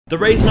The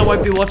reason I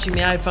won't be watching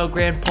the AFL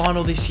Grand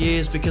Final this year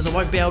is because I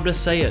won't be able to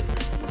see it.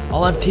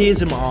 I'll have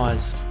tears in my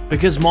eyes.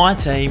 Because my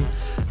team,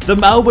 the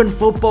Melbourne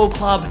Football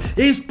Club,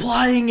 is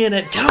playing in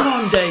it. Come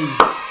on, D's.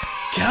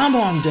 Come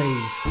on,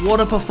 D's. What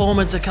a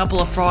performance a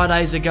couple of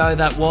Fridays ago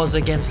that was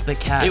against the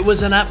Cats. It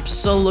was an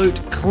absolute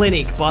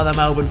clinic by the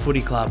Melbourne Footy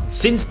Club.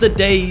 Since the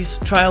D's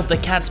trailed the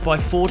Cats by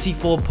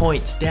 44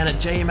 points down at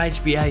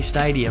GMHBA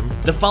Stadium,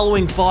 the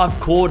following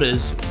 5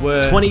 quarters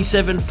were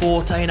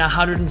 27-14,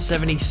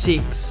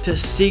 176 to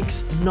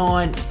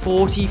 6-9,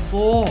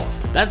 44.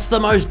 That's the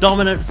most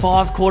dominant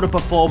 5-quarter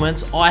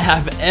performance I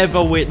have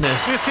ever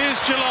witnessed. This is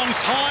Geelong's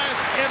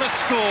highest ever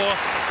score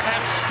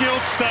at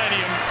Skilled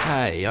Stadium.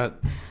 Hey,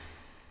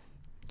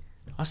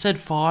 I said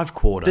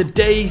 5-quarter. The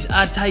D's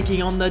are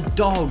taking on the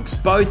Dogs.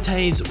 Both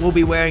teams will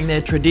be wearing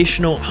their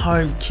traditional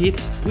home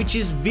kits, which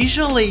is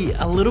visually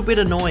a little bit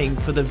annoying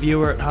for the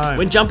viewer at home.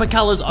 When jumper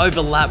colours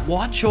overlap,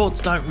 white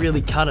shorts don't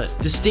really cut it.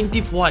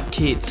 Distinctive white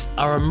kits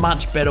are a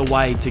much better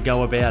way to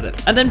go about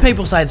it. And then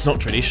people say it's not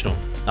traditional.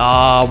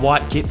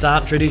 White kits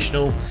aren't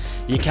traditional.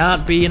 You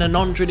can't be in a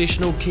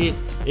non-traditional kit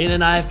in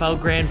an AFL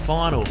Grand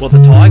Final. Well,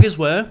 the Tigers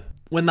were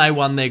when they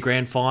won their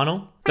Grand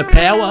Final. The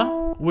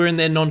Power were in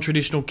their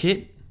non-traditional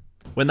kit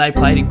when they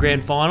played in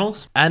Grand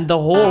Finals, and the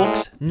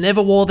Hawks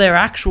never wore their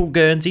actual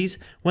Guernseys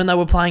when they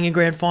were playing in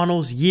Grand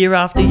Finals year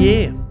after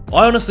year.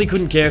 I honestly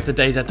couldn't care if the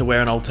D's had to wear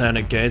an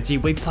alternate Guernsey.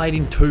 We played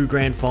in 2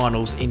 Grand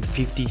Finals in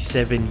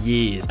 57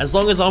 years. As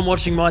long as I'm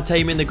watching my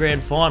team in the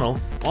Grand Final,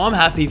 I'm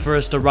happy for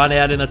us to run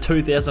out in the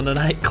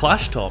 2008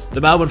 Clash Top. The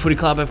Melbourne Footy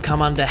Club have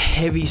come under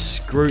heavy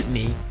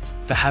scrutiny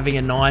for having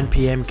a 9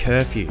 PM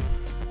curfew.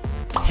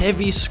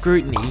 Heavy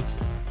scrutiny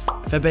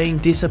for being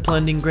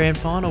disciplined in Grand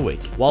Final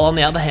week. While on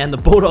the other hand, the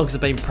Bulldogs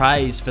have been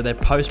praised for their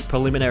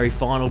post-preliminary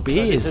final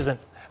beers. This isn't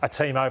a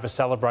team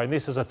over-celebrating.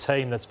 This is a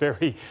team that's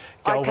very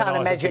I can't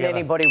imagine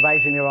anybody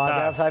raising their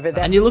eyebrows over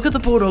that. And you look at the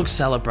Bulldogs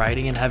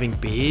celebrating and having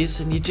beers,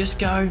 and you just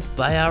go,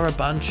 they are a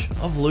bunch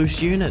of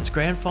loose units.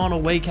 Grand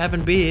Final week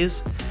having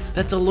beers,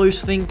 that's a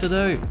loose thing to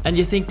do. And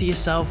you think to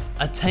yourself,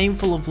 a team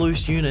full of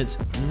loose units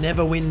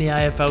never win the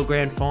AFL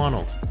Grand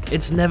Final.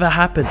 It's never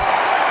happened.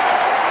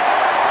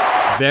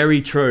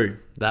 Very true.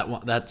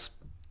 That's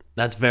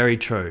very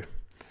true.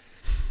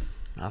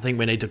 I think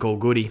we need to call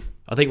Goody.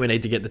 I think we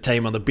need to get the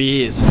team on the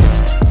beers.